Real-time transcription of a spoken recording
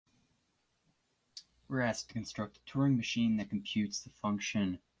We're asked to construct a Turing machine that computes the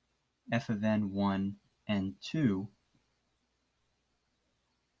function f of n1, n2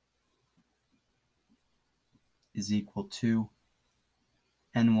 is equal to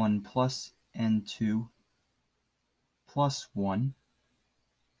n1 plus n2 plus 1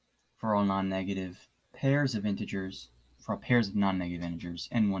 for all non-negative pairs of integers, for all pairs of non-negative integers,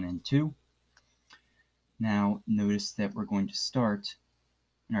 n1, n2. Now notice that we're going to start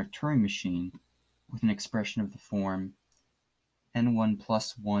in our Turing machine with an expression of the form n1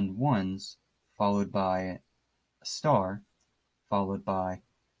 plus 1 ones followed by a star followed by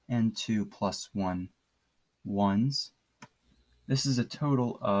n2 plus 1 ones. This is a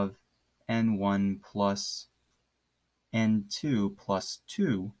total of n1 plus n2 plus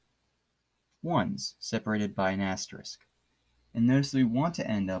 2 ones separated by an asterisk. And notice that we want to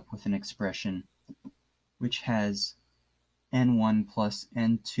end up with an expression which has n1 plus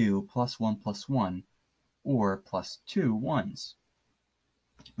n2 plus 1 or plus 2 ones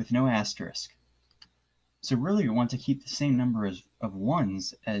with no asterisk. So really we want to keep the same number of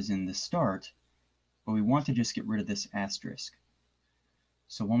ones as in the start, but we want to just get rid of this asterisk.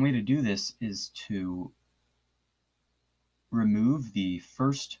 So one way to do this is to remove the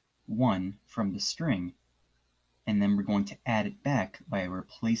first one from the string, and then we're going to add it back by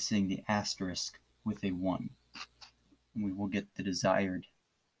replacing the asterisk with a 1. And we will get the desired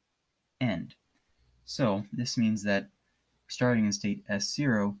end. So this means that starting in state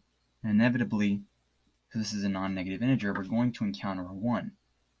S0, inevitably, because this is a non-negative integer, we're going to encounter a 1.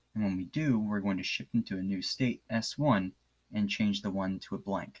 And when we do, we're going to shift into a new state, S1, and change the 1 to a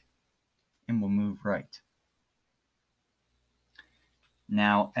blank. And we'll move right.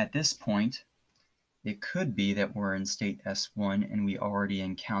 Now, at this point, it could be that we're in state S1 and we already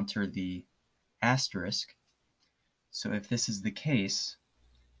encounter the asterisk. So if this is the case,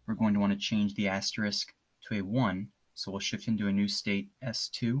 we're going to want to change the asterisk to a 1. So we'll shift into a new state,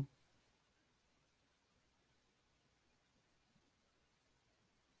 S2.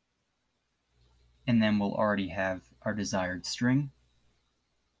 And then we'll already have our desired string.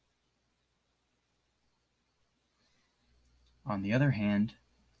 On the other hand,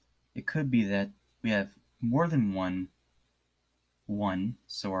 it could be that we have more than one 1,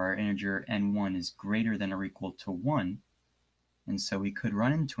 so our integer n1 is greater than or equal to 1, and so we could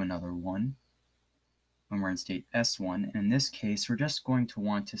run into another 1 when we're in state S1, and in this case we're just going to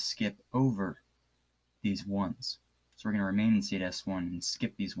want to skip over these 1s. So we're going to remain in state S1 and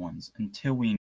skip these 1s until we